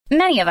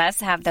Many of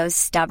us have those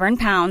stubborn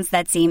pounds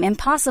that seem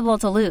impossible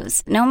to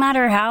lose, no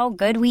matter how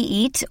good we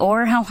eat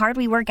or how hard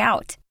we work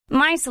out.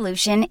 My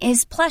solution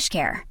is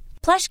PlushCare.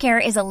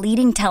 PlushCare is a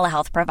leading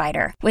telehealth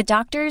provider with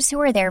doctors who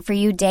are there for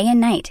you day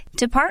and night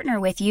to partner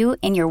with you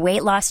in your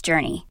weight loss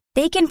journey.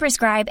 They can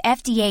prescribe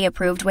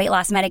FDA-approved weight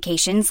loss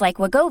medications like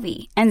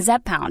Wegovy and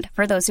Zepbound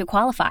for those who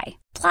qualify.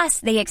 Plus,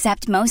 they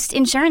accept most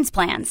insurance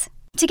plans.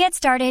 To get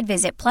started,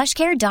 visit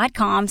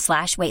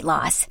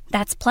plushcare.com/weightloss.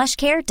 That's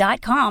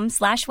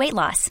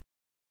plushcare.com/weightloss.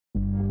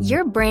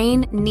 Your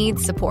brain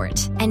needs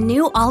support, and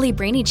new Ollie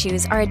Brainy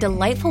Chews are a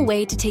delightful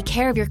way to take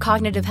care of your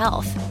cognitive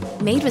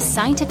health. Made with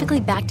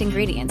scientifically backed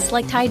ingredients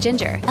like Thai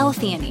ginger,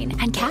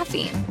 L-theanine, and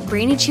caffeine,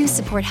 Brainy Chews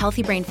support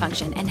healthy brain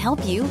function and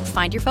help you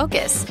find your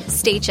focus,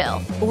 stay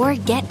chill, or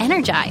get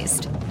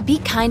energized. Be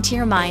kind to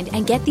your mind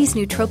and get these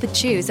nootropic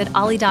chews at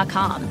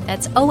ollie.com.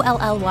 That's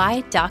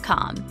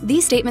OLLY.com.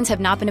 These statements have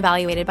not been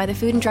evaluated by the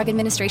Food and Drug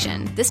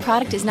Administration. This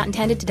product is not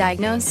intended to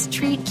diagnose,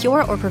 treat,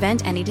 cure, or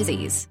prevent any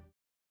disease.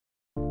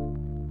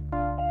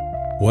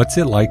 What's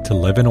it like to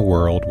live in a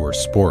world where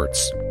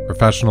sports,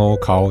 professional,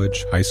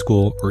 college, high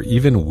school, or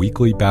even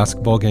weekly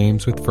basketball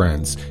games with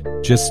friends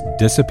just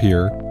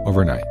disappear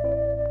overnight?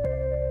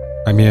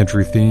 I'm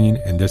Andrew Theen,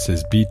 and this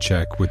is Beat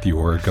Check with the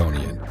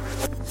Oregonian.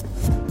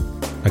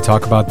 I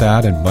talk about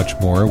that and much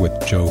more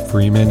with Joe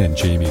Freeman and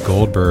Jamie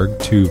Goldberg,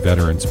 two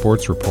veteran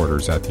sports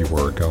reporters at the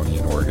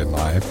Oregonian Oregon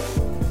Live.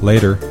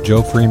 Later,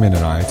 Joe Freeman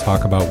and I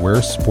talk about where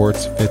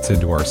sports fits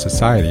into our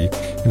society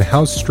and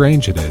how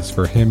strange it is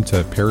for him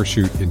to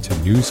parachute into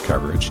news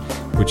coverage,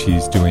 which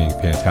he's doing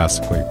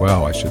fantastically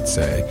well, I should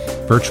say,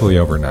 virtually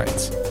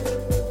overnight.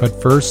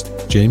 But first,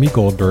 Jamie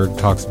Goldberg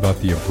talks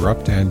about the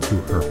abrupt end to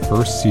her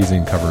first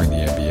season covering the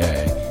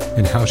NBA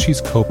and how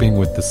she's coping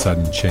with the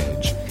sudden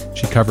change.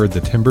 She covered the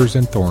Timbers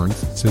and Thorns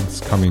since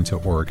coming to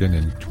Oregon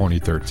in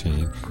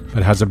 2013,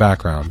 but has a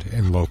background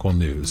in local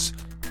news.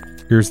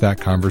 Here's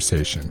that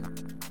conversation.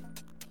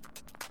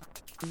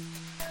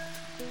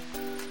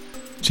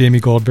 Jamie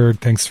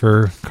Goldberg, thanks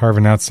for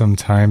carving out some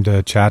time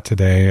to chat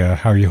today.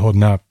 How are you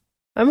holding up?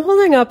 I'm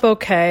holding up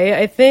okay.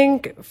 I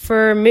think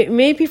for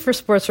maybe for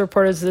sports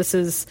reporters, this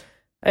is,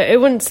 I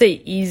wouldn't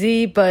say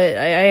easy, but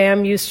I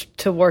am used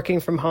to working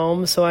from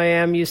home. So I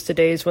am used to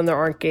days when there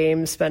aren't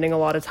games, spending a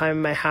lot of time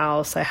in my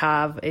house. I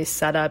have a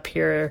setup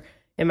here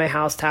in my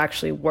house to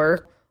actually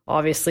work.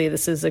 Obviously,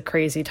 this is a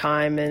crazy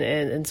time and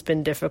it's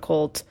been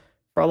difficult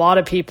for a lot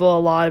of people. A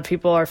lot of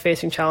people are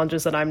facing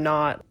challenges that I'm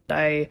not.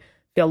 I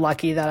feel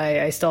lucky that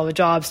I still have a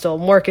job, still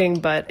am working,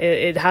 but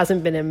it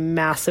hasn't been a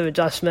massive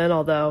adjustment,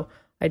 although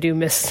I do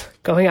miss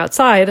going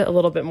outside a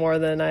little bit more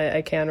than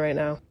I can right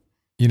now.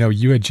 You know,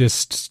 you had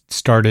just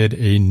started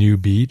a new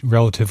beat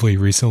relatively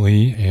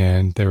recently,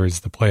 and there was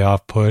the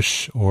playoff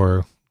push,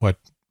 or what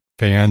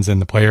fans and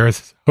the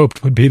players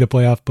hoped would be the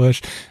playoff push.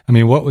 I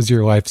mean, what was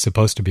your life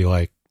supposed to be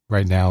like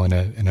right now in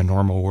a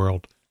normal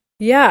world?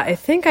 Yeah, I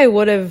think I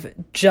would have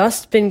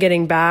just been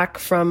getting back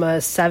from a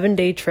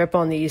 7-day trip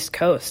on the East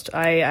Coast.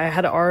 I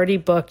had already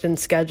booked and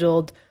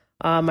scheduled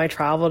my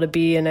travel to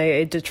be in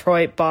a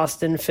Detroit,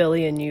 Boston,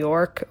 Philly, and New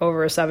York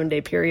over a 7-day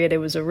period. It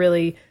was a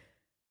really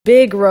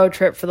big road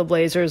trip for the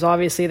Blazers.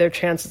 Obviously, their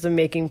chances of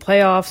making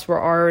playoffs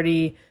were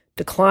already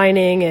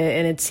declining,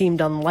 and it seemed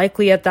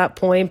unlikely at that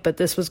point, but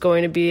this was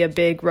going to be a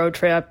big road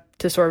trip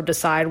to sort of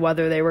decide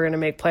whether they were going to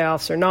make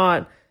playoffs or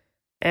not.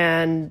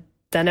 And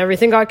then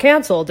everything got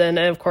canceled. And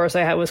of course,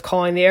 I was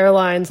calling the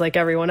airlines like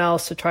everyone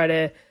else to try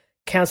to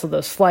cancel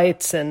those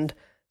flights, and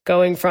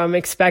going from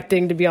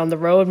expecting to be on the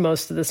road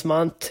most of this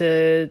month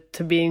to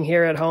being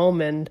here at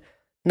home and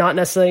not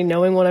necessarily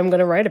knowing what I'm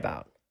going to write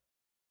about.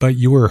 But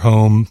you were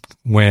home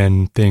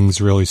when things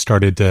really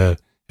started to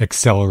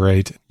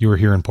accelerate. You were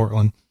here in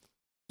Portland.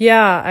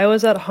 Yeah, I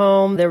was at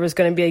home. There was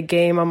going to be a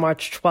game on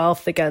March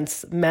 12th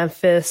against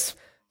Memphis.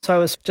 So I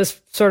was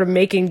just sort of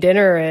making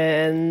dinner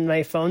and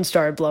my phone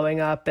started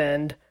blowing up.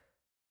 And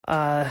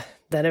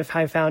then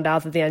I found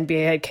out that the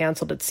NBA had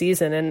canceled its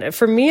season. And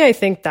for me, I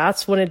think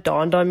that's when it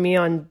dawned on me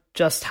on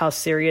just how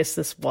serious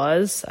this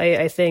was.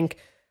 I think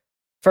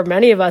for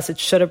many of us, it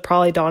should have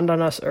probably dawned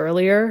on us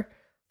earlier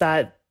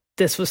that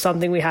this was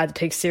something we had to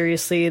take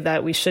seriously,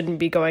 that we shouldn't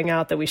be going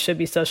out, that we should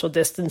be social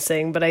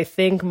distancing. But I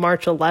think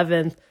March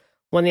 11th,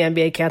 when the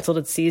NBA canceled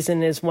its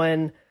season, is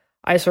when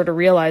I sort of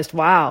realized,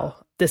 wow,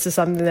 this is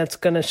something that's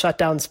going to shut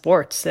down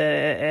sports.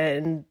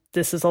 And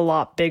this is a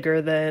lot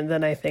bigger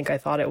than I think I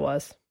thought it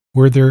was.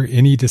 Were there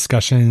any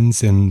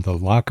discussions in the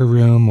locker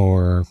room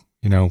or,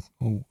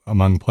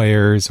 among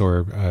players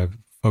or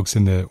folks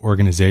in the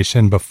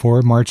organization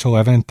before March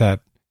 11th that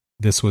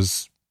this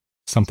was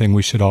something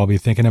we should all be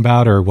thinking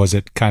about? Or was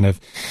it kind of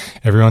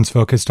everyone's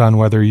focused on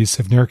whether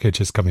Yusuf Nurkic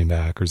is coming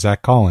back or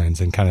Zach Collins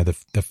and kind of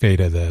the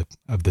fate of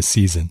the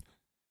season?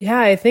 Yeah,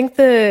 I think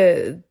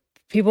the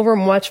people were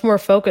much more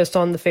focused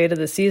on the fate of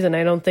the season.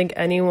 I don't think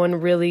anyone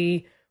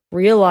really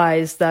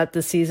realized that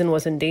the season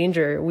was in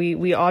danger.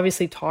 We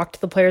obviously talked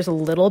to the players a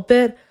little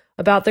bit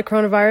about the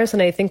coronavirus,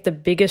 and I think the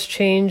biggest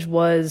change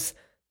was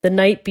the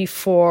night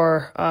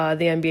before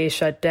the NBA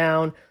shut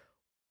down.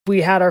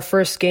 we had our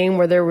first game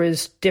where there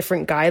was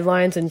different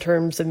guidelines in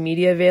terms of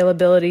media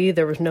availability.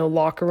 There was no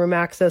locker room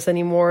access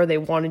anymore. They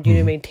wanted you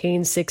to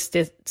maintain 6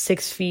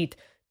 feet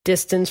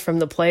distance from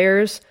the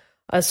players.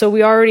 So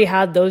we already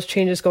had those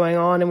changes going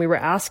on, and we were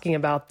asking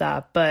about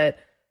that. But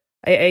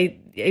I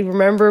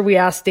remember we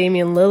asked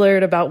Damian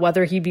Lillard about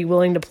whether he'd be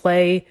willing to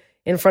play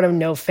in front of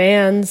no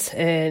fans,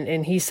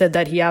 and he said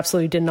that he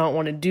absolutely did not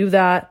want to do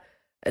that.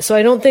 So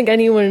I don't think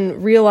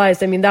anyone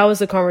realized, I mean, that was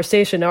the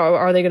conversation.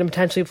 Are they going to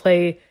potentially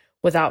play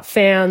without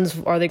fans?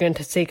 Are they going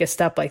to take a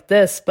step like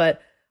this?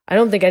 But I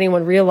don't think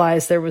anyone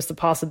realized there was the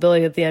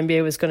possibility that the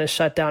NBA was going to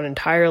shut down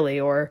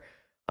entirely, or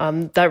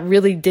that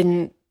really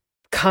didn't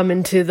come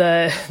into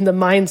the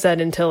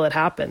mindset until it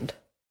happened.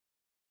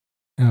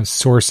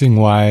 Sourcing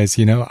wise,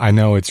 I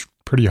know it's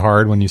pretty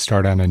hard when you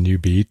start on a new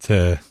beat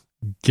to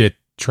get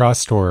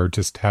trust or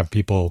just have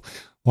people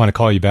want to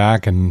call you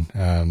back. And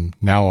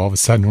now all of a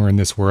sudden we're in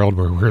this world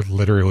where we're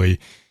literally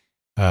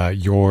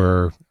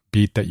your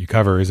beat that you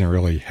cover isn't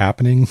really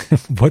happening.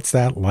 What's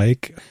that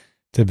like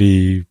to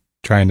be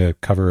trying to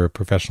cover a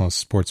professional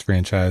sports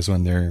franchise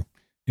when there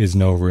is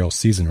no real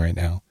season right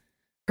now?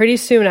 Pretty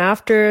soon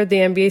after the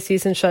NBA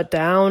season shut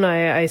down,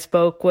 I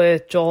spoke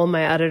with Joel,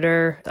 my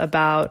editor,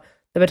 about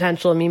the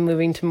potential of me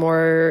moving to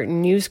more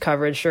news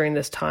coverage during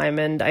this time.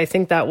 And I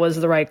think that was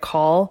the right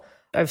call.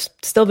 I've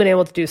still been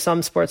able to do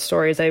some sports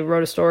stories. I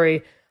wrote a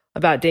story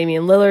about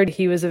Damian Lillard.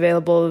 He was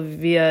available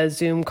via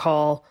Zoom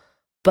call.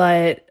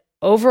 But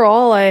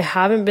overall, I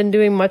haven't been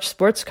doing much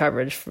sports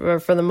coverage. For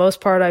the most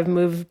part, I've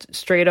moved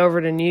straight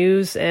over to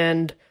news.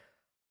 And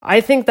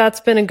I think that's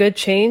been a good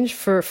change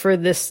for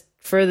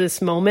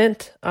this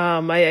moment.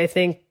 I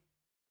think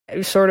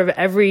sort of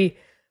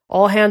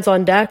all hands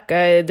on deck.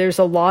 There's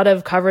a lot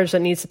of coverage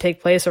that needs to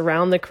take place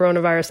around the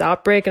coronavirus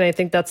outbreak, and I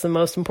think that's the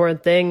most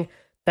important thing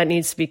that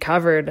needs to be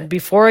covered.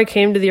 Before I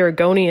came to the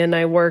Oregonian,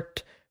 I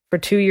worked for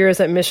 2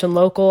 years at Mission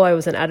Local. I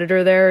was an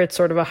editor there. It's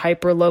sort of a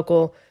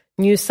hyper-local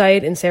news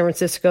site in San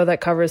Francisco that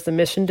covers the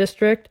Mission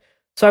District.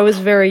 So I was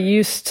very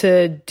used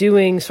to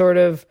doing sort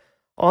of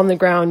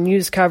on-the-ground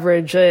news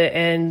coverage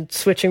and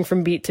switching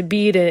from beat to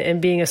beat and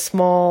being a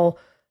small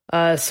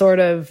sort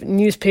of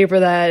newspaper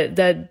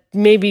that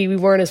maybe we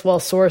weren't as well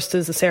sourced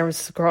as the San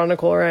Francisco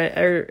Chronicle or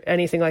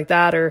anything like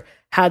that, or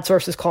had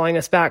sources calling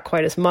us back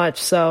quite as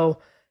much. So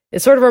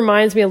it sort of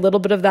reminds me a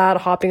little bit of that,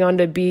 hopping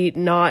onto a beat,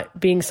 not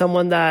being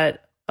someone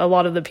that a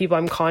lot of the people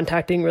I'm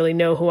contacting really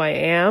know who I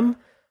am.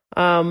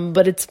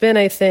 But it's been,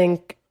 I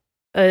think,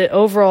 an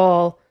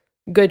overall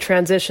good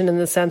transition in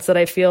the sense that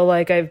I feel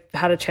like I've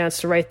had a chance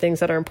to write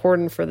things that are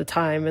important for the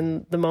time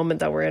and the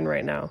moment that we're in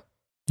right now.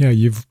 Yeah,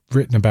 you've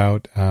written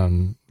about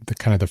the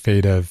kind of the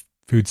fate of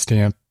food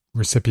stamp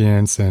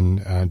recipients,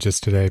 and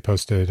just today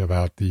posted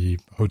about the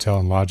hotel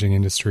and lodging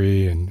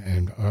industry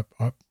and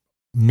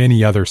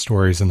many other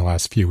stories in the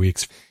last few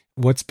weeks.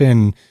 What's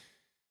been,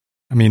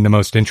 the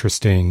most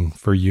interesting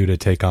for you to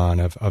take on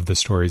of the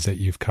stories that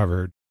you've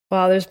covered?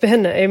 Well, there's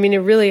been, it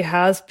really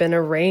has been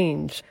a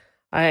range.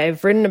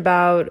 I've written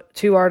about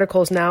 2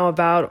 articles now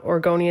about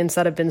Oregonians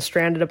that have been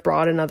stranded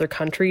abroad in other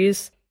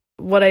countries.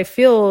 What I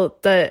feel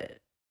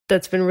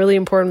that's been really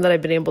important that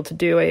I've been able to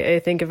do, I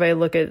think if I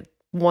look at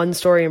one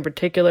story in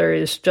particular,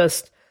 is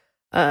just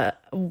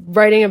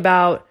writing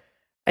about,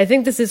 I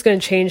think this is going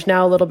to change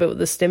now a little bit with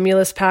the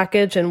stimulus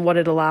package and what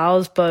it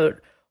allows,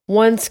 but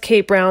once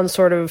Kate Brown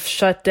sort of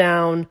shut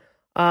down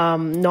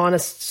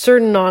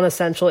certain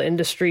non-essential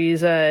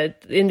industries,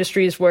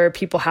 industries where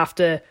people have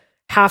to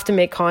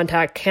make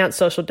contact, can't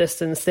social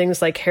distance,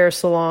 things like hair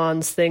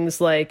salons, things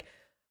like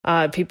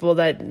people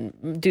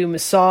that do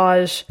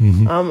massage.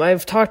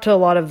 I've talked to a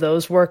lot of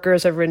those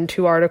workers. I've written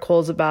 2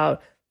 articles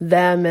about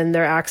them and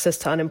their access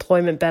to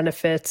unemployment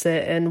benefits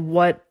and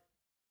what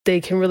they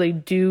can really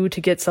do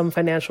to get some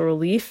financial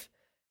relief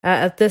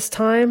at this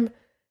time.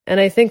 And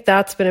I think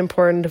that's been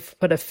important to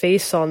put a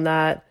face on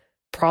that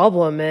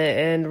problem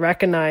and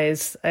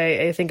recognize,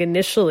 I think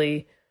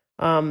initially,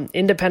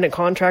 independent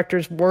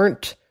contractors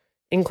weren't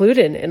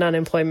included in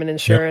unemployment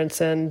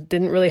insurance and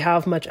didn't really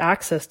have much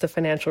access to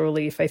financial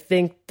relief. I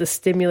think the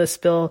stimulus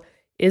bill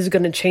is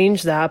going to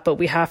change that, but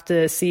we have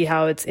to see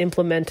how it's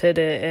implemented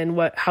and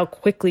how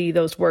quickly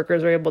those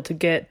workers are able to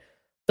get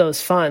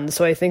those funds.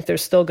 So I think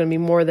there's still going to be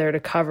more there to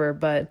cover,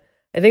 but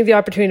I think the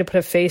opportunity to put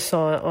a face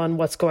on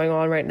what's going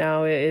on right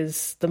now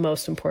is the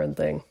most important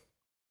thing.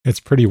 It's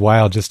pretty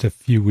wild. Just a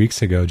few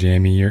weeks ago,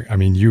 Jamie,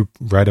 you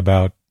read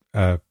about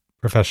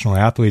professional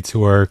athletes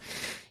who are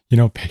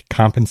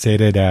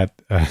compensated at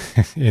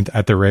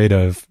the rate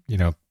of,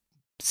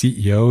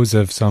 CEOs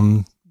of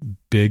some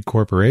big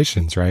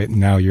corporations, right? And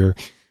now you're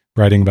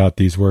writing about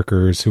these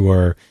workers who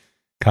are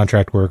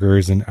contract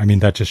workers. And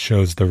that just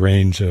shows the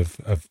range of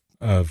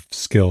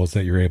skills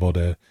that you're able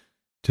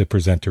to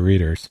present to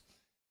readers.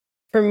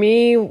 For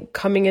me,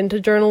 coming into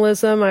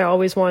journalism, I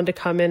always wanted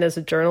to come in as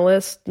a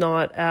journalist,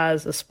 not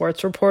as a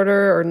sports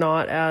reporter or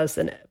not as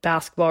a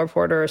basketball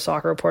reporter or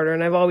soccer reporter.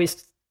 And I've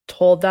always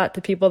told that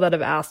to people that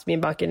have asked me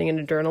about getting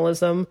into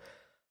journalism.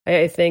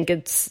 I think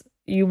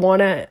you want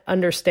to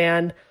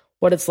understand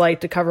what it's like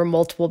to cover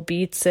multiple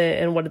beats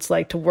and what it's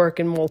like to work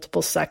in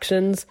multiple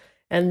sections.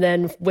 And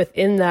then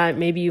within that,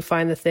 maybe you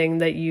find the thing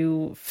that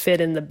you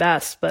fit in the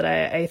best. But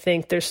I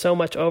think there's so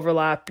much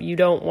overlap. You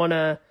don't want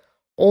to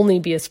only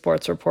be a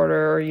sports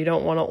reporter, or you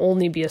don't want to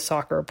only be a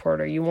soccer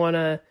reporter. You want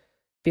to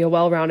be a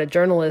well-rounded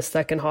journalist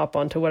that can hop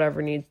onto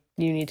whatever you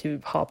need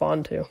to hop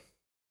onto.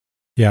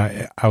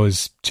 Yeah, I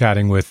was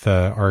chatting with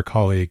our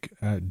colleague,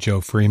 Joe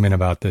Freeman,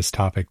 about this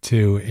topic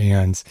too.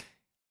 And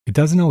it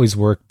doesn't always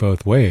work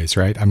both ways,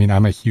 right? I mean,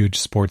 I'm a huge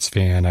sports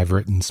fan. I've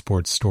written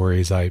sports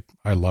stories. I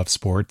love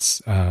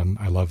sports.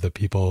 I love the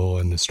people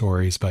and the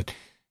stories, but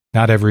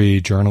not every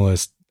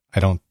journalist,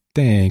 I don't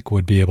think,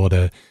 would be able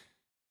to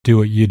do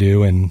what you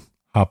do and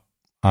hop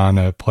on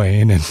a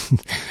plane and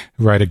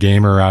write a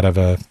gamer out of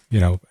a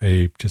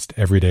just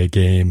everyday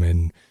game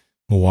in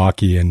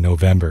Milwaukee in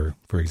November,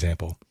 for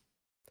example.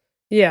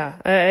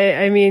 Yeah,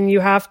 I mean,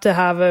 you have to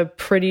have a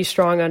pretty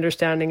strong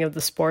understanding of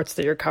the sports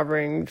that you're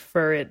covering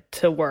for it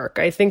to work.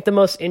 I think the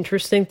most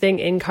interesting thing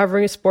in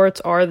covering sports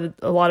are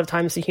a lot of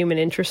times the human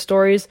interest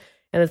stories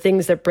and the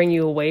things that bring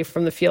you away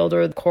from the field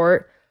or the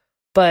court.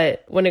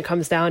 But when it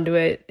comes down to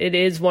it, it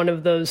is one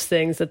of those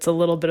things that's a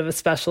little bit of a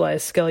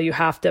specialized skill. You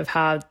have to have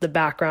had the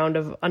background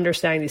of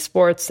understanding these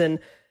sports and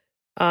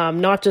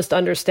not just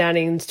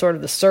understanding sort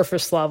of the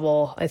surface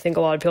level. I think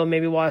a lot of people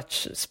maybe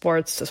watch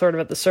sports sort of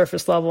at the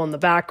surface level in the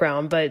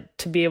background, but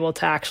to be able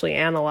to actually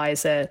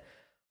analyze it,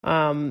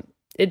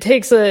 it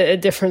takes a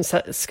different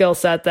skill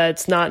set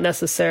that's not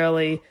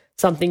necessarily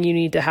something you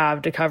need to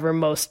have to cover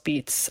most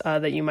beats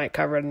that you might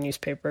cover in a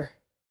newspaper.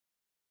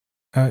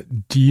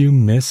 Do you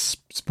miss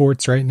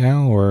sports right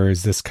now, or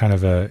is this kind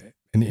of an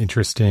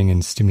interesting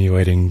and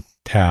stimulating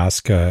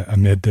task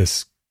amid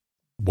this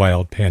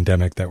wild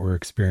pandemic that we're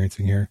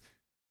experiencing here?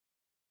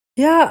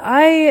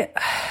 Yeah,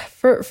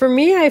 for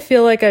me, I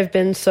feel like I've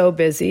been so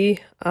busy,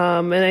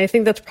 and I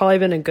think that's probably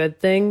been a good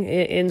thing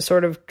in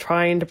sort of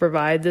trying to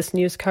provide this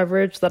news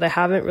coverage, that I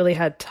haven't really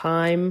had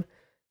time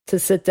to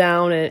sit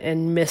down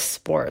and miss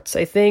sports.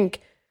 I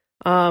think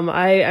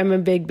I'm a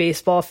big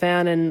baseball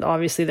fan, and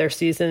obviously their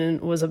season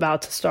was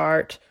about to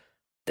start,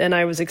 and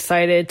I was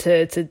excited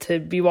to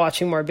be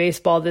watching more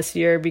baseball this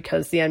year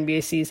because the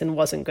NBA season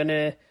wasn't going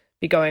to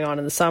be going on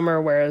in the summer,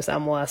 whereas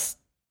MLS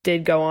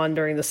did go on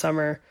during the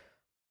summer.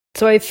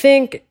 So I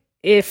think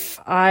if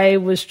I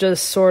was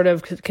just sort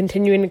of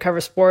continuing to cover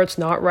sports,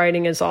 not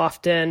writing as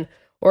often,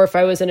 or if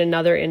I was in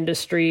another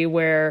industry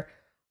where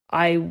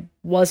I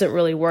wasn't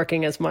really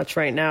working as much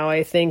right now,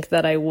 I think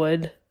that I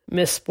would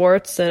miss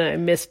sports and I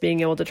miss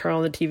being able to turn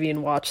on the TV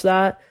and watch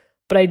that.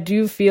 But I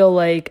do feel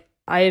like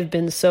I have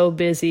been so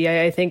busy.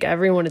 I think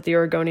everyone at the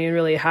Oregonian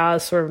really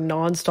has sort of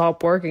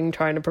nonstop working,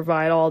 trying to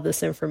provide all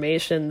this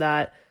information,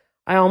 that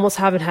I almost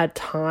haven't had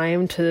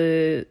time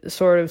to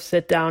sort of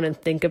sit down and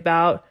think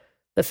about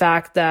the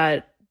fact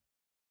that,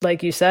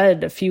 like you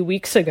said, a few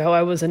weeks ago,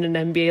 I was in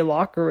an NBA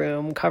locker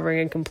room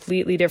covering a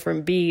completely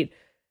different beat,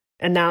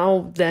 and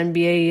now the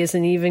NBA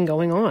isn't even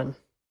going on.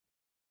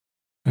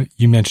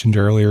 You mentioned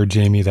earlier,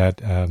 Jamie, that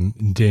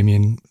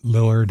Damian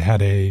Lillard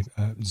had a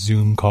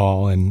Zoom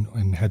call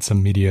and had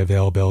some media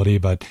availability,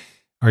 but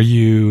are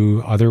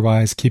you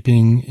otherwise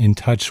keeping in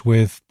touch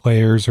with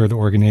players or the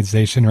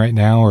organization right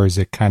now, or is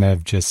it kind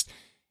of just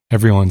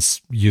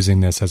everyone's using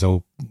this as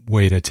a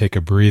way to take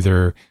a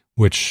breather,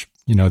 which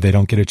they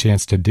don't get a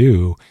chance to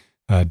do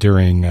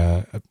during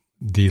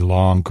the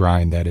long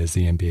grind that is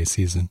the NBA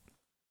season?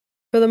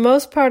 For the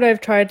most part, I've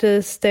tried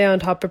to stay on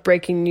top of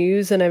breaking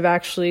news, and I've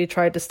actually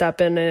tried to step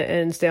in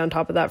and stay on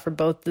top of that for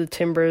both the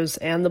Timbers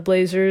and the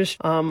Blazers.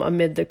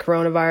 Amid the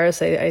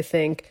coronavirus, I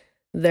think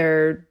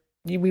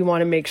we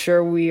want to make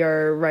sure we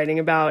are writing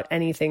about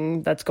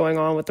anything that's going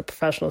on with the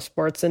professional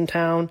sports in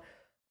town.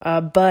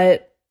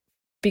 But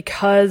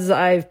because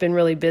I've been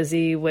really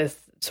busy with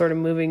sort of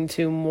moving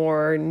to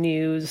more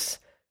news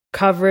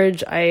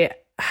coverage, I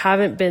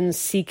haven't been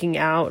seeking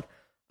out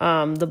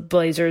the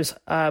Blazers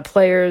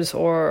players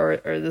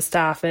or the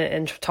staff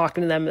and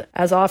talking to them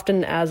as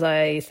often as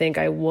I think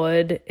I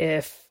would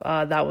if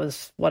that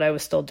was what I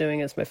was still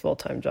doing as my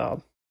full-time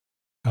job.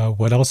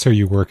 What else are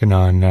you working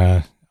on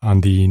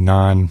the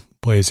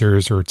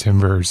non-Blazers or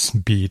Timbers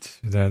beat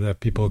that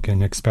people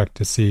can expect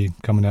to see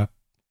coming up?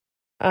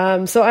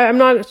 So I'm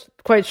not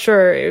quite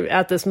sure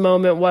at this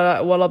moment what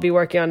I'll be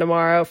working on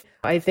tomorrow.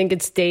 I think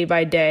it's day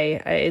by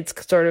day. It's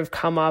sort of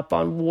come up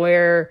on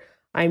where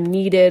I'm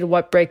needed,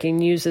 what breaking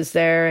news is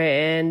there,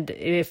 and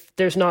if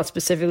there's not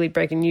specifically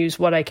breaking news,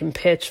 what I can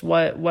pitch,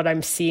 what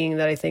I'm seeing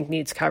that I think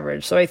needs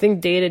coverage. So I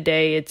think day to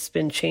day it's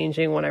been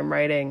changing when I'm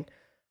writing.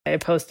 I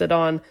posted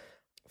on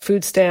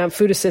food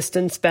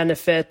assistance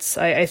benefits.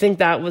 I think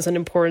that was an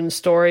important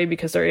story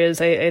because there is,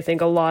 I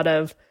think, a lot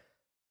of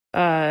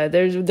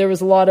there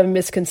was a lot of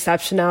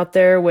misconception out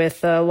there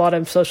with a lot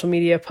of social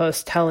media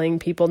posts telling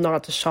people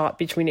not to shop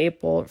between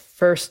April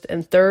 1st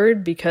and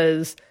 3rd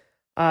because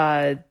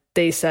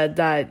they said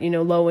that,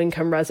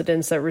 low-income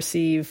residents that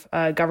receive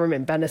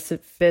government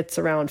benefits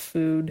around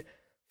food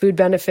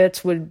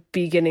benefits would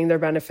be getting their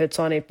benefits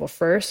on April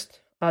 1st.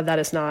 That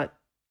is not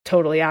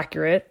totally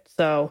accurate.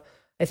 So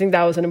I think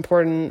that was an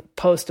important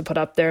post to put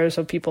up there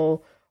so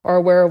people are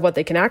aware of what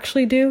they can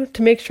actually do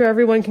to make sure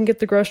everyone can get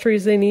the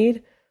groceries they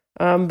need.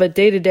 But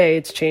day to day,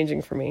 it's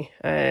changing for me.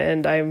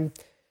 And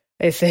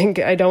I think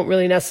I don't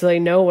really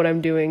necessarily know what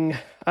I'm doing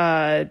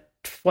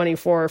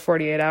 24 or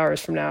 48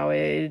 hours from now.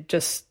 It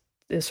just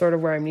is sort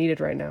of where I'm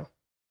needed right now.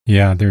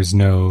 Yeah, there's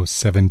no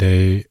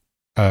 7-day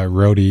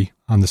roadie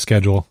on the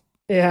schedule.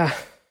 Yeah,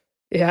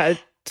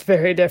 it's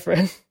very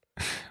different.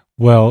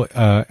 Well,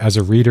 as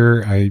a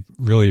reader, I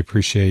really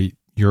appreciate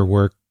your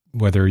work,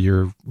 whether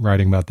you're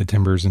writing about the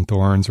Timbers and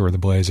Thorns or the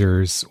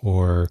Blazers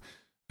or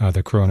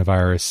the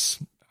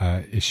coronavirus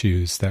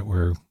issues that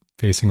we're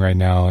facing right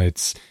now.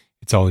 It's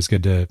always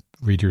good to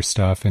read your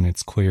stuff, and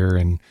it's clear,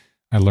 and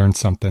I learned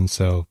something.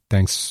 So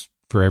thanks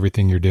for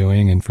everything you're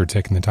doing and for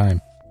taking the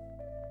time.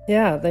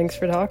 Yeah, thanks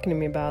for talking to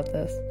me about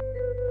this.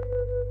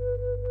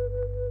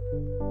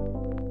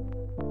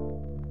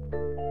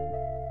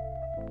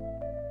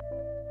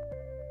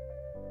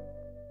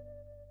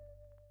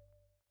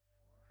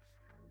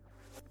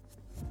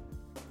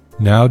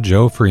 Now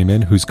Joe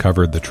Freeman, who's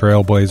covered the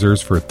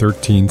Trailblazers for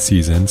 13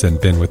 seasons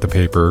and been with the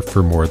paper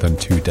for more than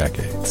 2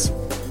 decades.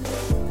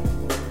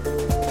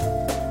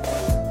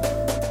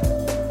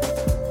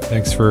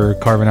 Thanks for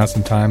carving out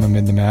some time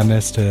amid the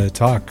madness to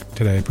talk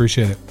today.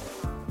 Appreciate it.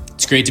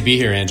 It's great to be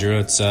here, Andrew.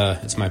 It's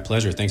my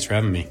pleasure. Thanks for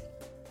having me.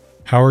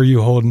 How are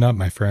you holding up,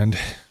 my friend?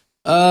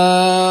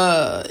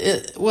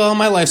 Well,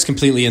 my life's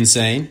completely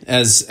insane.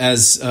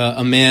 As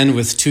a man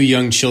with 2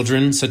 young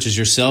children, such as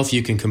yourself,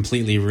 you can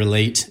completely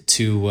relate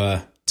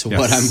to yes.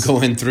 What I'm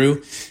going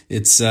through.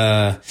 It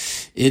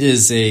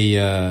is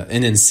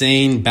an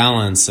insane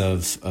balance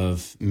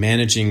of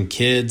managing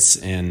kids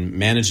and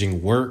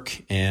managing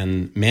work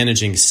and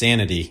managing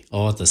sanity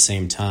all at the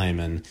same time.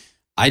 And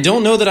I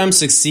don't know that I'm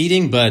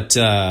succeeding, but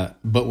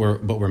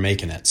we're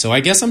making it. So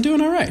I guess I'm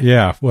doing all right.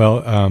 Yeah.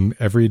 Well,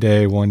 every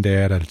day, one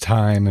day at a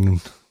time,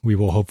 and we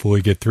will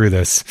hopefully get through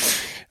this.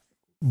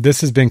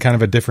 This has been kind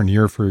of a different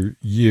year for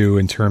you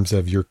in terms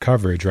of your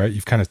coverage, right?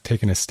 You've kind of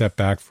taken a step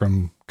back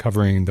from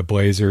covering the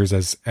Blazers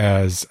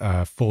as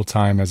full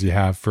time as you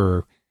have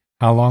for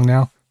how long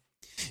now?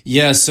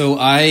 Yeah, so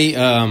I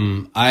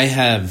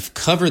have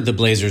covered the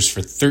Blazers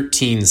for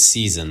 13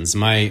 seasons.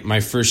 My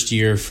first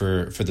year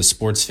for the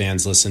sports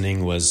fans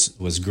listening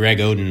was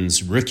Greg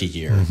Oden's rookie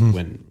year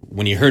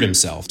when he hurt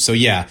himself. So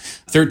yeah,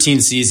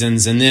 13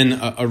 seasons, and then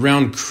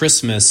around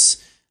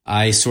Christmas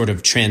I sort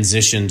of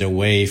transitioned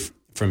away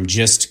from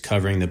just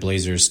covering the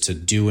Blazers to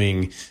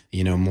doing,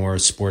 more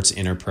sports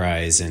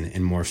enterprise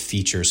and more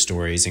feature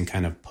stories and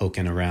kind of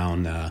poking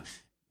around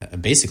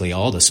basically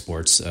all the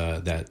sports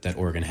that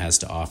Oregon has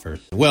to offer.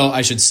 Well,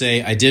 I should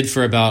say I did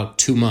for about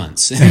 2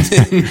 months,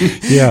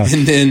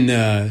 and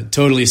then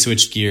totally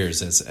switched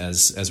gears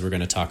as we're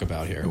going to talk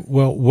about here.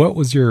 Well, what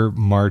was your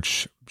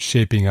March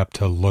shaping up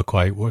to look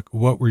like?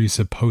 What were you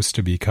supposed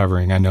to be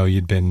covering? I know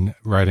you'd been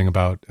writing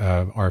about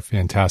our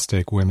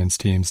fantastic women's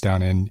teams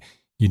down in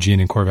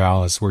Eugene and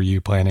Corvallis. Were you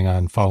planning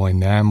on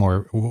following them,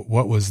 or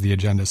what was the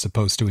agenda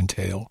supposed to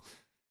entail?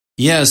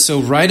 Yeah,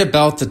 so right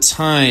about the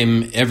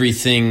time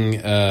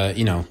everything,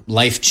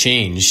 life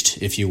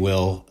changed, if you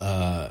will.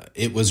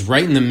 It was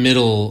right in the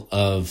middle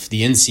of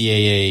the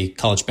NCAA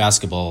college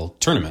basketball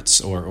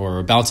tournaments, or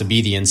about to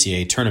be the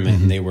NCAA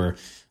tournament, and they were,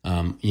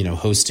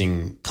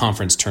 hosting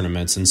conference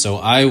tournaments. And so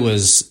I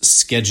was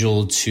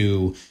scheduled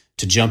to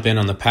jump in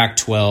on the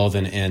Pac-12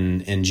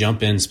 and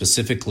jump in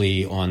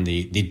specifically on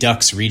the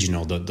Ducks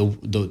regional,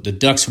 the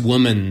Ducks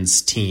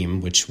women's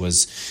team, which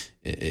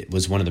it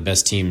was one of the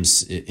best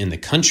teams in the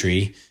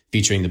country,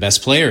 featuring the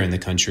best player in the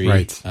country.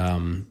 Right.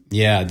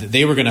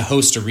 They were going to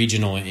host a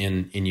regional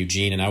in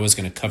Eugene, and I was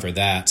going to cover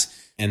that.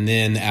 And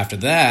then after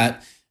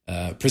that,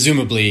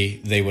 presumably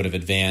they would have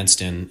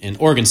advanced, and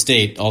Oregon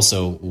State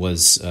also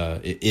was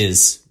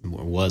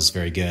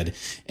very good,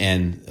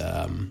 and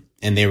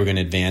they were going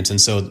to advance. And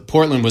so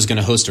Portland was going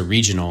to host a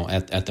regional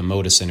at the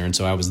Moda Center, and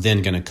so I was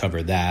then going to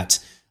cover that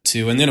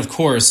too. And then, of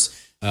course,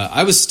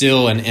 I was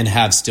still and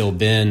have still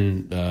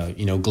been,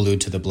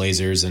 glued to the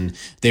Blazers, and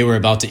they were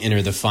about to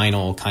enter the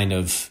final kind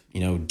of,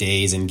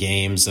 days and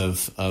games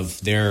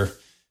of their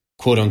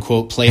quote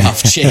unquote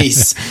playoff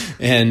chase.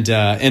 And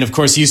of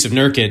course, Jusuf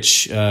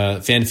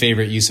Nurkic, fan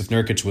favorite Jusuf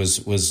Nurkic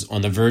was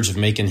on the verge of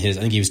making I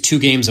think he was 2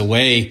 games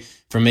away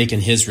from making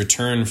his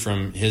return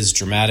from his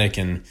dramatic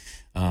and,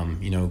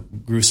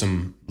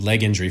 gruesome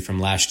leg injury from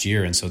last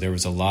year. And so there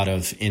was a lot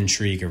of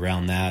intrigue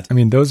around that. I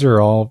mean, those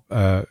are all,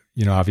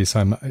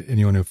 obviously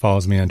anyone who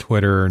follows me on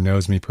Twitter or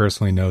knows me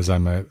personally knows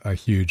I'm a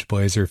huge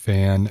Blazer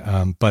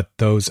fan. But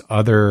those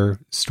other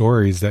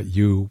stories that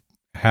you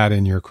had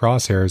in your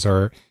crosshairs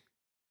are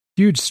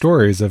huge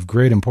stories of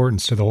great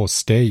importance to the whole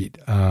state.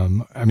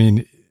 And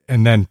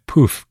then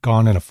poof,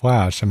 gone in a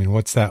flash. I mean,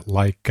 what's that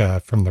like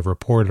from the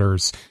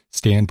reporter's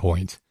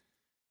standpoint?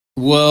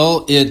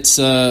 Well, it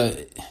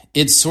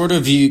sort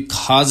of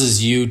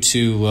causes you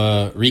to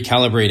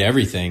recalibrate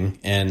everything,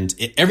 and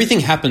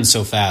everything happens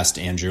so fast,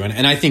 Andrew.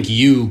 And I think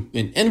you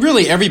and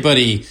really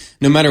everybody,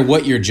 no matter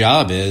what your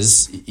job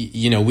is,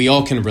 we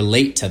all can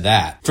relate to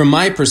that. From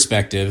my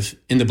perspective,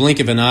 in the blink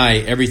of an eye,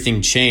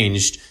 everything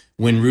changed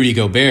when Rudy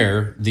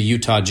Gobert, the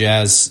Utah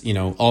Jazz,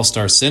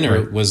 all-star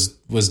center, right,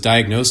 was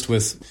diagnosed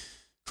with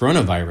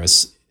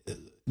coronavirus.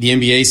 The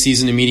NBA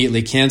season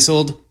immediately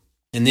canceled.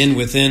 And then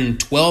within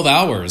 12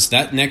 hours,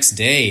 that next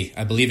day,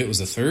 I believe it was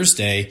a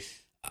Thursday,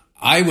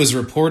 I was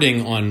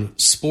reporting on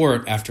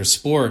sport after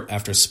sport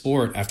after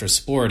sport after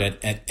sport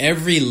at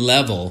every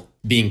level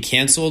being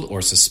canceled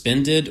or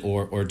suspended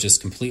or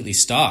just completely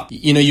stopped.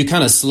 You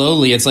kind of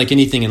slowly, it's like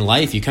anything in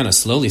life, you kind of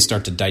slowly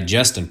start to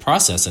digest and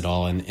process it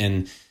all.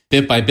 And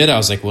bit by bit, I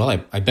was like, well,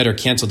 I better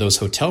cancel those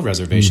hotel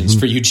reservations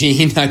for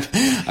Eugene.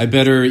 I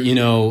better,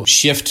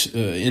 shift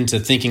into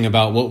thinking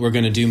about what we're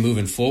going to do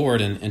moving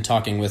forward. And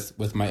talking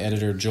with my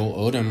editor,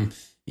 Joel Odom,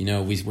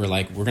 we were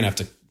like, we're going to have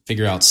to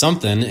figure out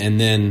something. And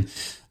then,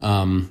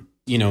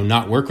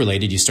 not work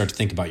related, you start to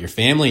think about your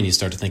family and you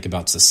start to think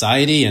about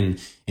society, and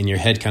your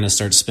head kind of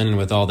starts spinning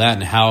with all that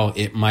and how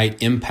it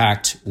might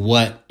impact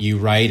what you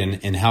write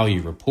and how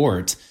you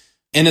report.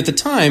 And at the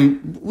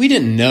time, we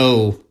didn't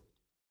know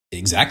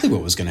exactly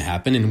what was going to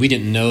happen. And we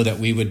didn't know that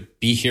we would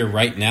be here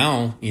right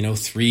now,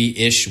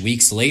 3-ish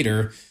weeks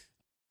later,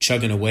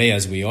 chugging away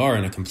as we are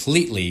in a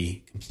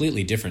completely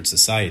different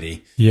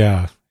society.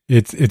 Yeah.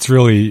 It's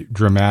really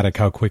dramatic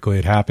how quickly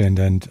it happened.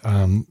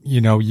 And,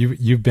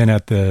 you've been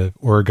at the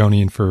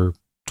Oregonian for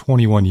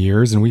 21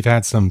 years, and we've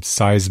had some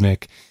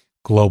seismic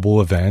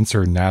global events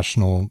or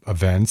national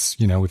events.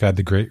 We've had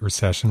the Great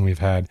Recession, we've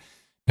had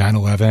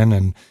 9/11.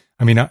 And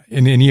I mean,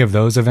 in any of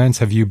those events,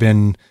 have you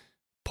been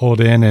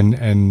pulled in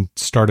and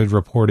started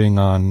reporting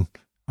on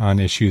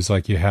issues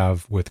like you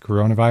have with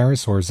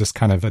coronavirus, or is this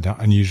kind of an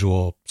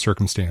unusual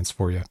circumstance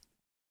for you?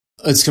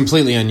 It's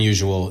completely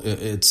unusual.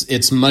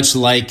 It's much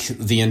like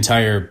the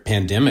entire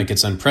pandemic.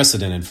 It's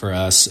unprecedented for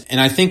us.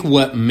 And I think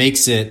what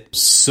makes it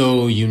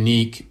so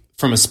unique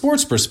from a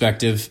sports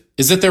perspective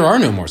is that there are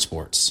no more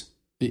sports.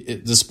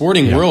 The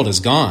sporting world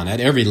is gone at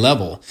every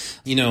level.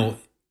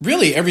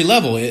 Really every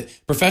level.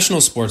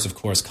 Professional sports, of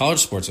course, college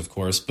sports, of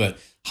course, but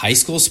high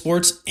school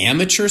sports,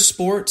 amateur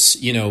sports,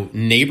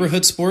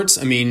 neighborhood sports.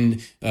 I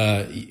mean,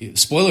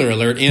 spoiler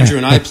alert, Andrew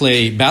and I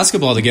play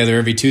basketball together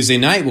every Tuesday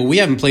night. Well, we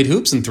haven't played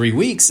hoops in 3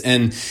 weeks.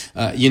 And,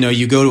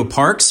 you go to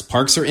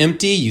parks are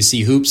empty. You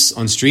see hoops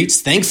on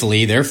streets.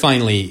 Thankfully, they're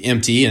finally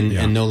empty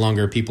and no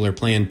longer people are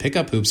playing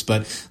pickup hoops.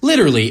 But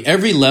literally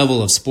every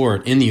level of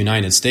sport in the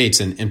United States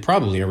and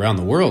probably around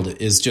the world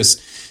is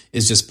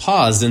just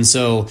paused. And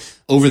so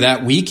over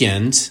that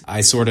weekend,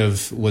 I sort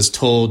of was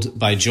told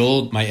by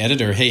Joel, my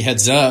editor, hey,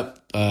 heads up,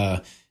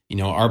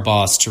 our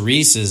boss,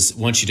 Therese,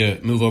 wants you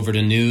to move over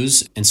to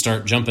news and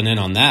start jumping in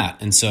on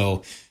that. And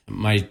so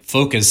my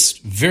focus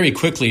very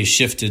quickly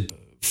shifted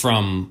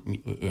from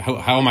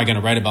how am I going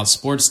to write about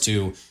sports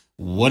to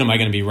what am I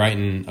going to be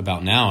writing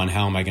about now, and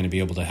how am I going to be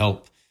able to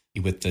help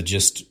with the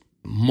just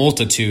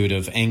multitude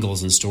of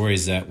angles and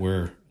stories that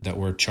we're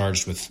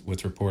charged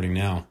with reporting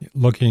now.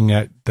 Looking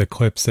at the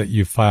clips that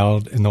you've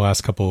filed in the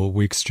last couple of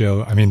weeks,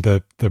 Joe, I mean,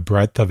 the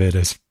breadth of it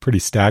is pretty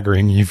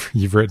staggering.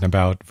 You've written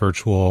about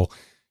virtual,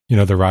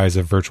 the rise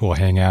of virtual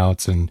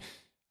hangouts and,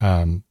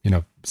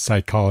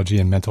 psychology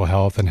and mental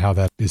health and how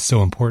that is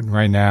so important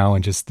right now,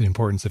 and just the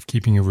importance of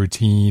keeping a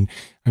routine.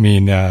 I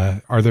mean,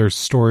 are there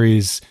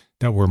stories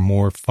that were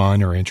more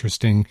fun or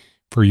interesting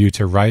for you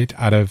to write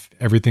out of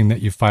everything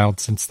that you've filed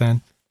since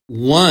then?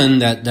 One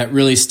that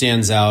really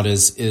stands out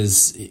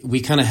is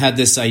we kind of had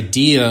this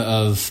idea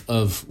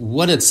of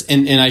what it's,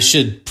 and I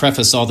should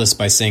preface all this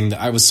by saying that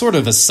I was sort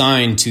of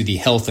assigned to the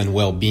health and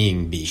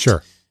well-being beat.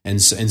 Sure.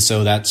 And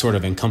so that sort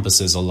of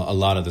encompasses a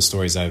lot of the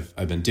stories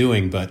I've been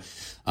doing. But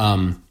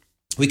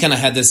we kind of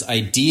had this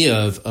idea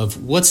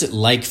of what's it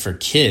like for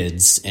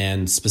kids,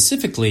 and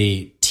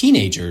specifically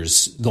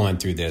teenagers going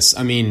through this.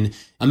 I mean,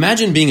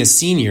 imagine being a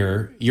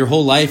senior, your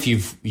whole life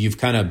you've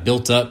kind of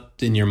built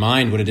up in your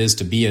mind what it is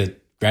to be a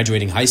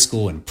graduating high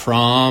school and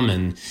prom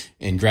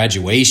and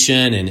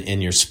graduation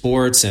and your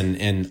sports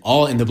and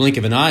all in the blink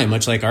of an eye,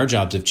 much like our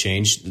jobs have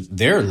changed,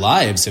 their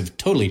lives have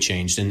totally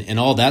changed and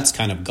all that's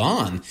kind of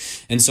gone.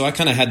 And so I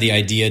kind of had the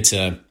idea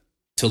to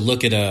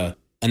look at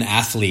an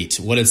athlete,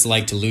 what it's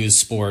like to lose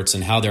sports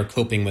and how they're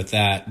coping with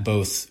that,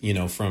 both,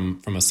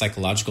 from a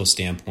psychological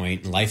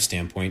standpoint and life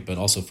standpoint, but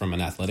also from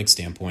an athletic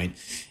standpoint.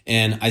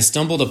 And I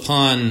stumbled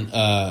upon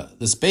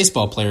this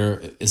baseball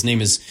player. His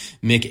name is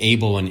Mick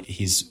Abel, and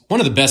he's one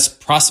of the best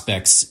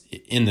prospects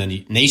in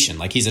the nation.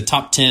 Like, he's a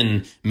top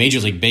 10 Major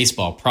League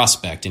Baseball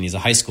prospect, and he's a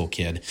high school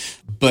kid.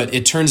 But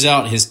it turns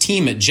out his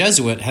team at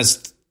Jesuit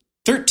has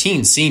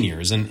 13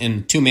 seniors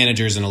and 2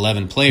 managers and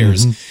 11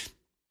 players. Mm-hmm.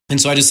 And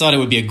so I just thought it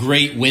would be a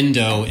great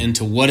window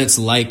into what it's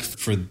like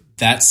for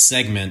that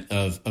segment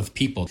of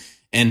people.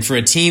 And for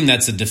a team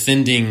that's a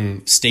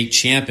defending state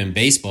champ in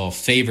baseball,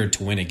 favored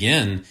to win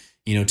again,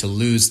 to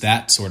lose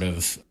that sort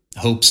of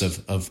hopes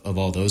of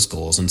all those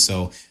goals. And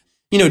so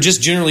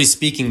Just generally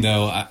speaking,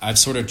 though, I've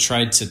sort of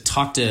tried to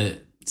talk to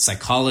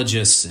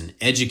psychologists and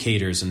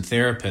educators and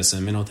therapists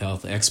and mental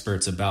health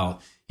experts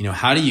about,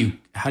 how do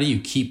you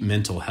keep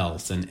mental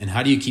health and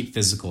how do you keep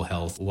physical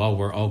health while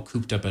we're all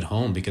cooped up at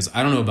home? Because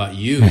I don't know about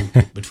you,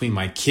 between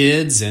my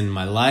kids and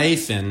my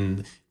life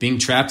and being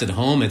trapped at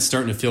home, it's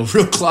starting to feel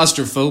real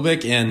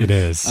claustrophobic. And it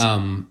is.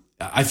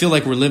 I feel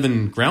like we're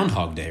living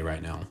Groundhog Day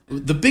right now.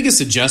 The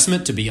biggest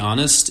adjustment, to be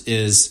honest,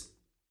 is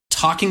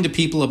talking to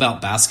people about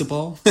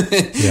basketball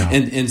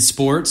and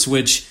sports,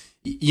 which,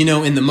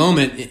 in the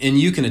moment, and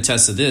you can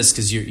attest to this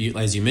because you,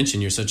 as you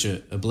mentioned, you're such a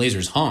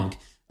Blazers honk.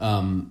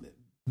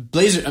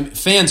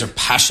 Fans are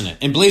passionate,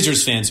 and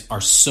Blazers fans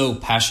are so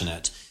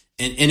passionate,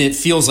 and it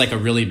feels like a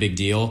really big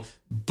deal,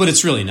 but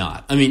it's really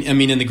not. I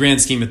mean, in the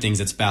grand scheme of things,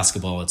 it's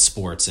basketball, it's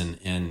sports,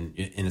 and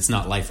it's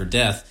not life or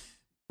death.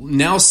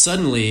 Now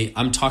suddenly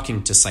I'm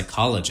talking to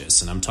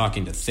psychologists and I'm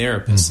talking to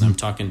therapists and I'm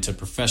talking to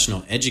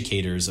professional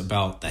educators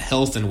about the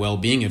health and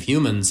well-being of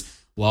humans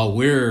while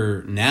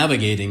we're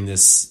navigating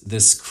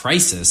this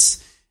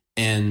crisis.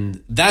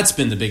 And that's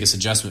been the biggest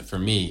adjustment for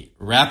me,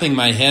 wrapping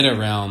my head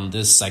around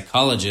this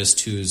psychologist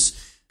who's,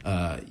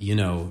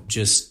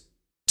 just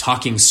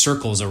talking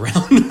circles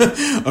around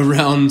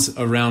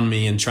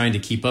me and trying to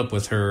keep up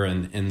with her.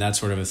 And that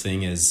sort of a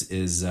thing has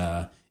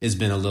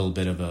been a little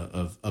bit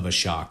of a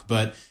shock.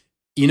 But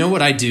you know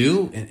what I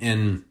do?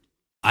 And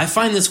I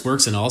find this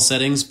works in all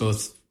settings,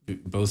 both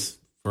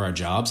for our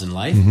jobs and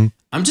life.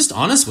 I'm just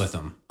honest with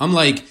them. I'm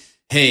like,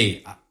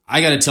 hey,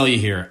 I got to tell you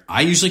here,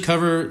 I usually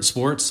cover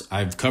sports.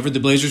 I've covered the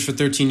Blazers for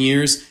 13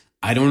 years.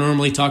 I don't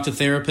normally talk to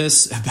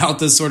therapists about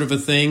this sort of a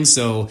thing.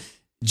 So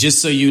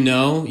just so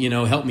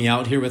help me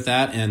out here with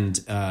that.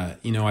 And,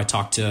 I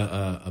talked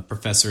to a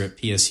professor at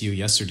PSU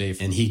yesterday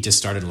and he just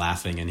started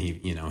laughing and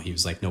he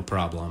was like, no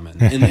problem.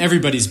 And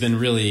everybody's been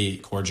really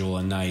cordial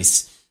and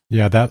nice.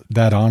 Yeah,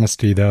 that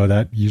honesty, though,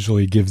 that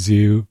usually gives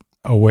you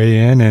a way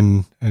in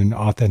and an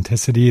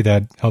authenticity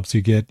that helps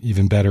you get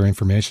even better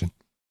information.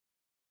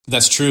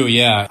 That's true,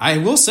 yeah. I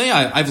will say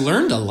I've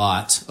learned a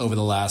lot over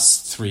the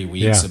last 3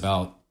 weeks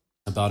about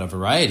a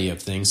variety of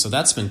things, so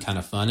that's been kind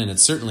of fun, and it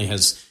certainly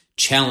has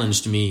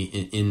challenged me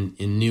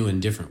in new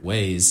and different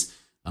ways.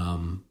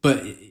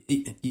 But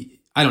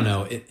I don't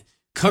know.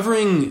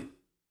 Covering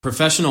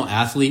professional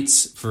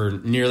athletes for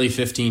nearly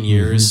 15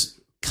 years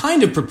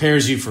kind of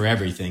prepares you for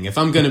everything, if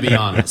I'm going to be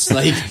honest.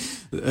 Like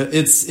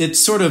it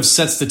sort of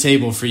sets the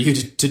table for you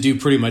to do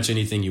pretty much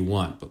anything you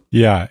want.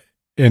 Yeah.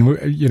 And,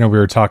 we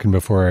were talking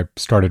before I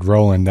started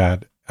rolling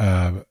that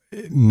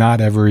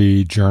not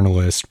every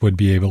journalist would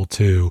be able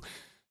to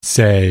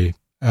say,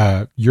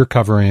 you're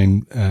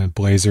covering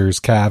Blazers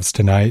Cavs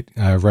tonight,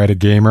 write a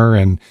gamer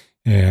and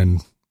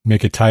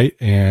make it tight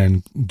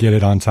and get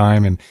it on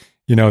time. And,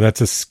 that's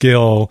a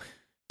skill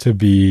to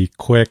be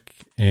quick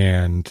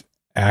and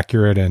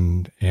accurate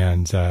and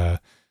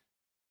to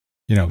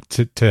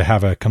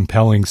have a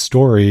compelling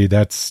story.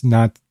 That's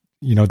not,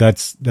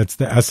 that's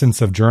the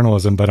essence of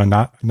journalism, but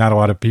not a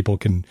lot of people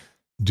can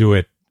do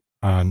it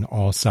on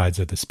all sides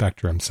of the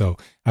spectrum. So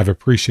I've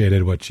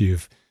appreciated what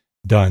you've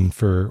done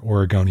for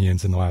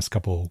Oregonians in the last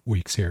couple of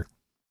weeks here.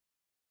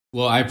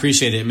 Well, I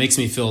appreciate it. It makes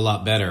me feel a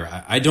lot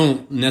better. I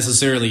don't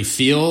necessarily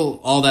feel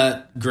all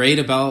that great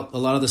about a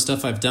lot of the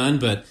stuff I've done,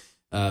 but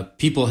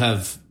people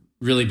have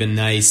really been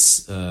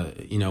nice,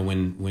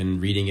 when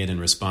reading it and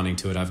responding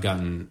to it. I've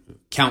gotten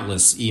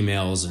countless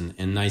emails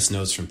and nice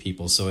notes from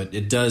people. So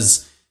it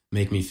does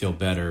make me feel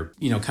better.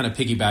 Kind of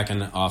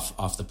piggybacking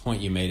off the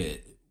point you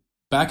made.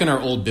 Back in our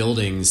old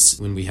buildings,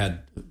 when we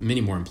had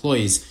many more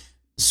employees,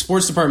 the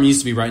sports department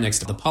used to be right next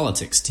to the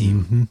politics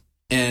team.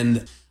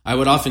 And I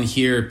would often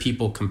hear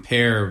people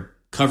compare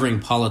covering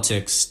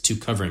politics to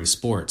covering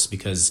sports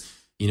because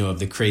of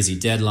the crazy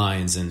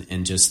deadlines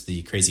and just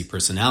the crazy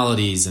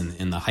personalities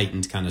and the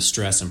heightened kind of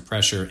stress and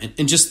pressure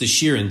and just the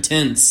sheer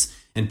intense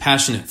and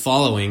passionate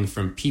following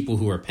from people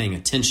who are paying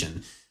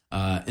attention.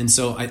 And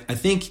so I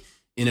think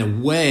in a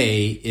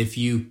way, if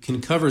you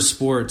can cover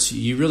sports,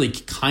 you really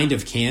kind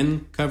of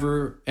can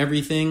cover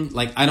everything.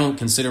 Like I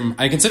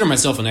consider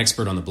myself an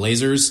expert on the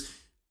Blazers.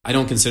 I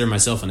don't consider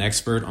myself an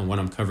expert on what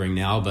I'm covering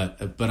now,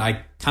 but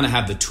I kind of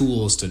have the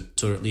tools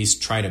to at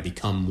least try to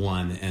become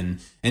one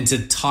and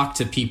to talk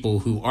to people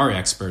who are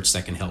experts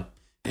that can help.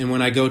 And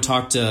when I go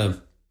talk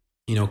to,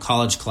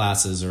 college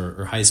classes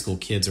or high school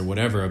kids or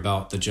whatever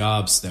about the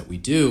jobs that we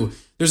do,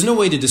 there's no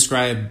way to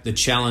describe the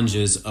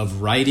challenges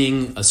of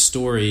writing a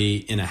story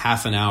in a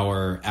half an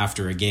hour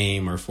after a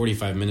game or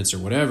 45 minutes or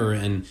whatever,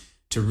 and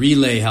to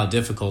relay how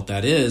difficult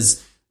that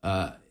is.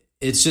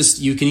 It's just,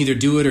 you can either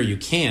do it or you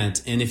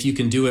can't. And if you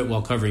can do it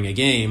while covering a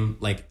game,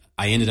 like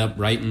I ended up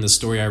writing the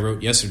story I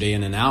wrote yesterday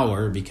in an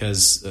hour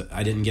because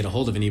I didn't get a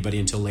hold of anybody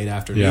until late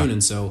afternoon. Yeah.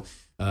 And so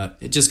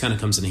it just kind of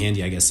comes in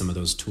handy, I guess, some of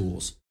those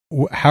tools.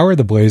 How are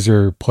the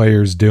Blazer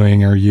players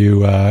doing? Are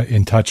you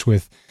in touch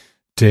with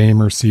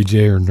Dame or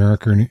CJ or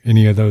Nurk or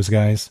any of those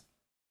guys?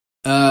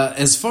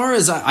 As far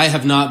as I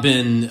have not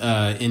been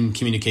in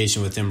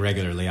communication with them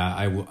regularly,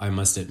 I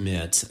must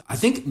admit. I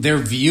think they're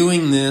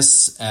viewing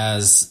this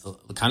as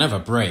kind of a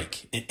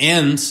break.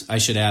 And I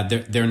should add,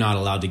 they're not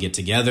allowed to get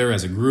together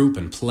as a group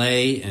and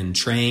play and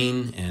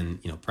train,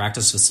 and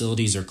practice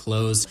facilities are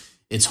closed.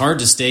 It's hard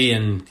to stay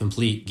in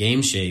complete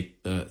game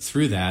shape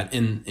through that,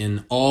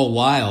 and all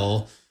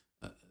while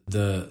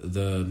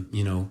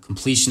the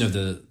completion of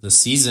the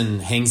season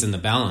hangs in the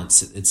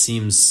balance. It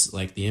seems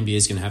like the NBA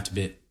is going to have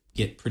to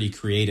get pretty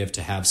creative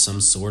to have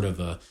some sort of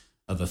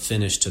a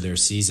finish to their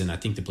season. I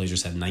think the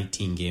Blazers had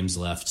 19 games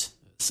left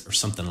or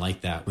something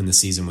like that when the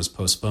season was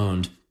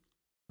postponed.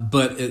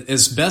 But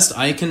as best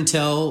I can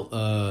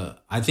tell,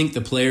 I think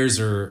the players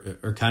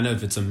are kind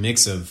of, it's a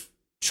mix of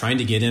trying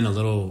to get in a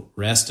little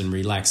rest and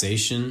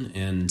relaxation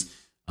and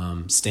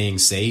staying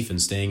safe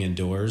and staying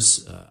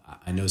indoors.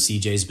 I know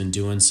CJ's been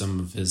doing some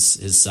of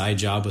his side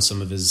job with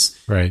some of his,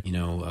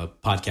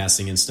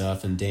 podcasting and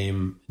stuff. And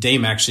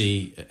Dame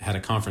actually had a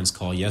conference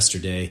call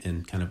yesterday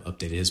and kind of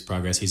updated his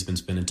progress. He's been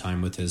spending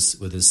time with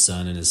his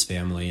son and his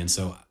family. And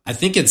so I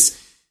think it's,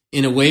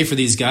 in a way, for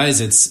these guys,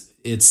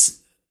 it's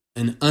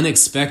an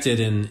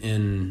unexpected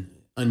and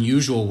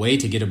unusual way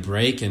to get a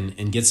break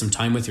and get some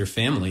time with your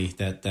family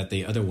that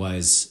they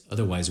otherwise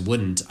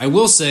wouldn't. I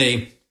will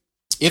say,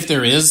 if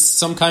there is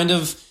some kind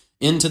of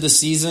end to the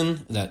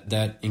season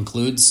that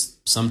includes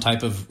some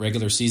type of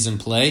regular season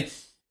play,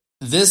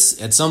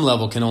 this at some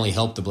level can only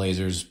help the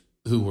Blazers,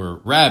 who were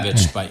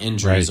ravaged by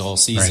injuries all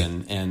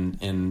season,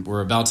 and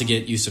we're about to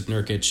get Jusuf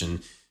Nurkic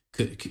and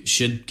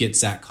should get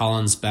Zach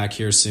Collins back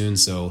here soon.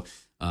 So,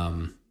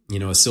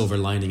 a silver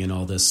lining in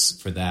all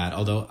this for that.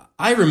 Although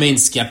I remain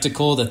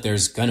skeptical that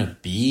there's going to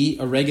be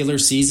a regular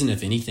season,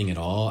 if anything at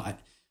all.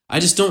 I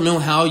just don't know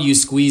how you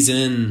squeeze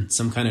in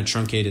some kind of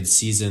truncated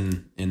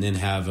season and then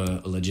have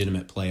a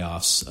legitimate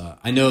playoffs.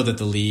 I know that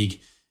the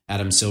league,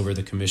 Adam Silver,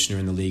 the commissioner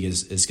in the league,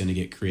 is going to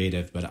get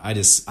creative, but I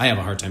have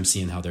a hard time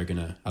seeing how they're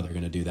gonna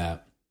do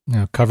that.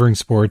 Now, covering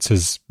sports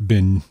has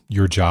been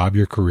your job,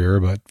 your career,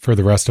 but for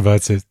the rest of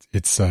us,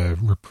 it's a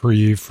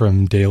reprieve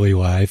from daily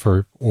life,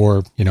 or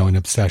an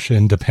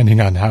obsession, depending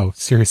on how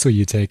seriously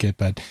you take it.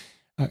 But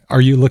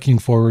are you looking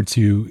forward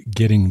to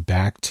getting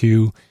back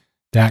to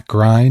that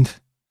grind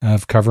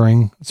of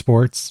covering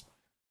sports?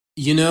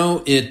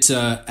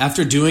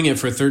 After doing it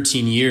for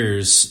 13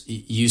 years,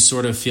 you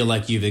sort of feel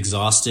like you've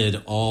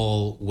exhausted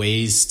all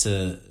ways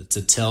to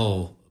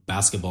tell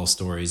basketball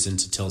stories and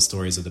to tell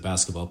stories of the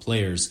basketball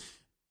players.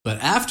 But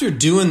after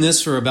doing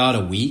this for about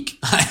a week,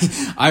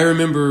 I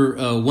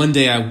remember one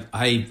day,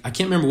 I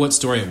can't remember what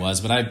story it was,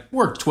 but I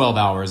worked 12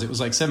 hours. It was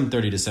like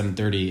 7:30 to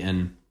 7:30,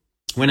 and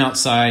went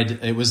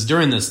outside. It was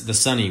during the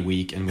sunny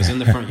week, and was in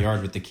the front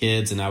yard with the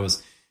kids, and I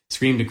was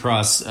screamed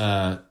across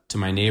to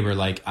my neighbor,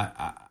 like,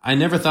 I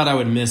never thought I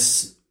would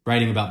miss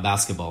writing about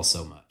basketball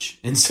so much.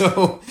 And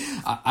so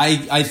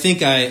I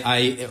think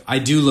I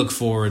do look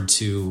forward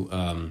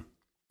to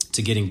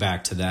getting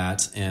back to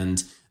that.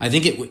 And I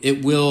think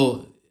it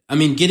will,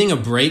 getting a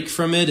break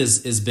from it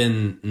has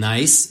been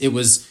nice. It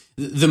was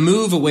the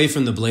move away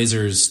from the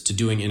Blazers to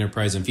doing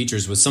Enterprise and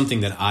Features was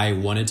something that I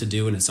wanted to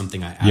do, and it's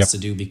something I asked to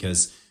do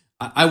because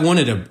I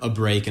wanted a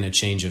break and a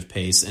change of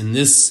pace. And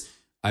this,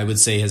 I would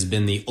say, has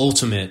been the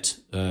ultimate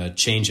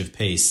change of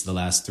pace the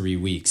last 3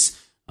 weeks.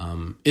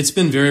 It's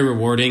been very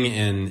rewarding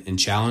and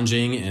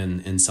challenging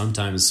and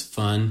sometimes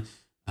fun,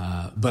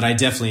 but I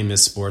definitely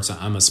miss sports.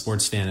 I'm a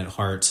sports fan at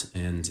heart,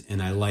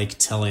 and I like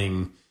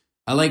telling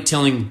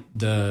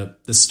the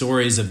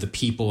stories of the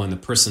people and the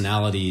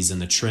personalities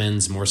and the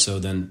trends more so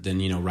than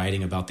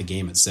writing about the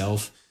game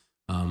itself.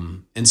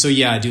 And so,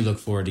 I do look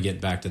forward to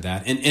get back to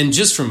that. And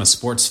just from a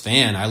sports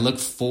fan, I look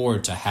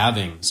forward to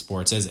having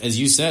sports. As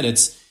you said,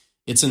 it's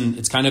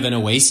kind of an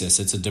oasis.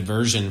 It's a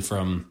diversion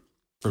from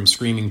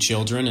screaming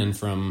children and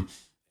from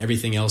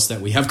everything else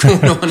that we have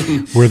going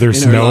on where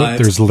there's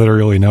there's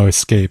literally no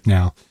escape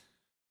now.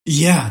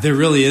 Yeah, there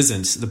really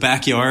isn't. The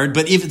backyard.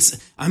 But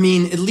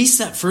at least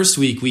that first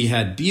week we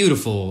had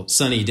beautiful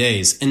sunny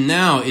days. And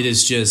now it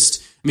is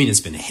just, it's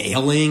been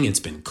hailing, it's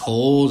been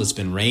cold, it's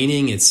been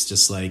raining. It's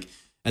just like,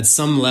 at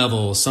some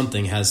level,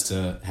 something has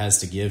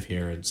to give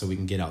here. And so we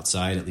can get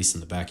outside, at least in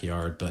the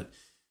backyard. But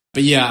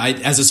yeah,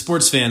 as a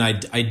sports fan,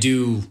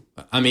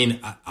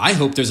 I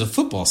hope there's a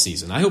football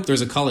season. I hope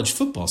there's a college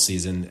football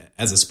season.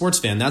 As a sports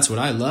fan, that's what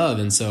I love.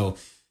 And so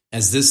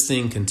as this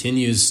thing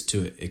continues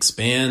to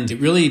expand, it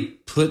really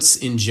puts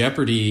in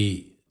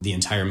jeopardy the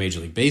entire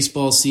Major League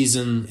Baseball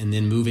season, and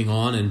then moving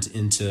on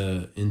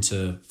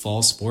into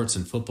fall sports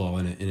and football.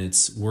 And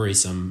it's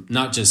worrisome,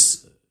 not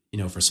just,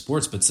 for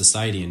sports, but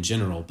society in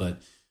general.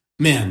 But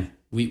man,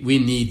 we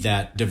need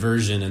that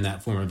diversion and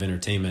that form of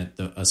entertainment,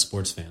 as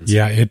sports fans.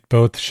 Yeah, it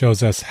both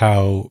shows us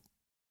how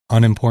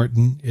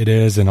unimportant it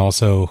is and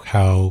also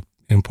how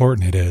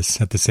important it is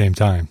at the same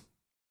time.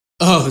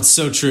 Oh, it's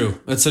so true.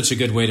 That's such a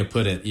good way to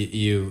put it.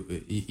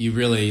 You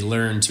really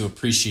learn to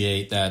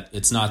appreciate that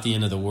it's not the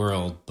end of the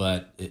world,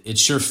 but it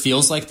sure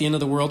feels like the end of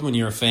the world when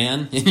you're a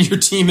fan and your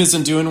team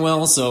isn't doing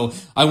well. So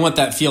I want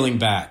that feeling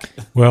back.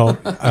 Well,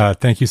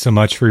 thank you so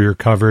much for your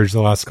coverage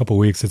the last couple of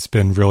weeks. It's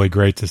been really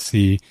great to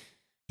see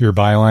your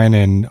byline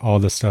and all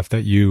the stuff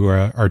that you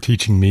are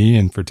teaching me,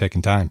 and for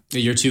taking time.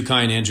 You're too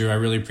kind, Andrew. I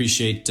really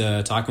appreciate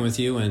talking with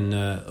you. And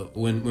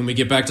when we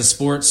get back to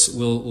sports,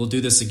 we'll do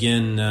this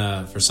again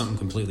for something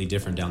completely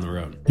different down the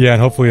road. Yeah,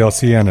 and hopefully I'll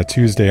see you on a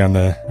Tuesday on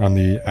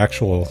the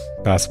actual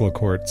basketball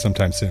court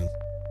sometime soon.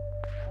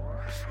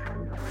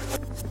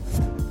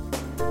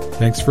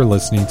 Thanks for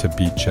listening to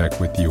Beat Check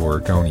with the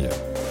Oregonian.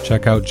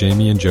 Check out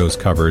Jamie and Joe's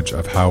coverage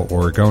of how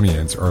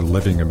Oregonians are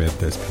living amid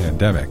this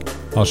pandemic.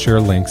 I'll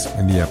share links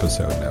in the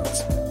episode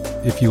notes.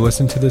 If you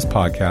listen to this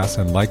podcast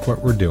and like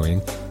what we're doing,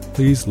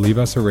 please leave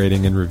us a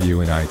rating and review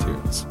in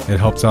iTunes. It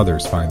helps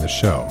others find the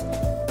show.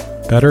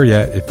 Better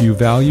yet, if you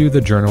value the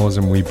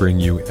journalism we bring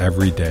you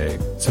every day,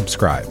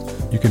 subscribe.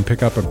 You can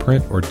pick up a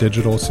print or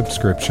digital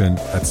subscription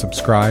at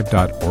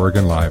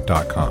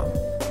subscribe.oregonlive.com.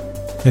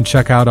 And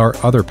check out our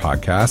other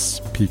podcasts,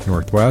 Peak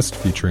Northwest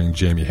featuring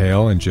Jamie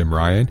Hale and Jim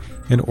Ryan,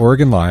 and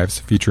Oregon Lives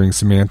featuring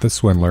Samantha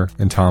Swindler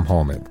and Tom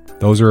Holman.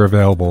 Those are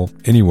available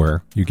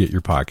anywhere you get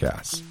your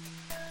podcasts.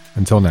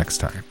 Until next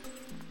time.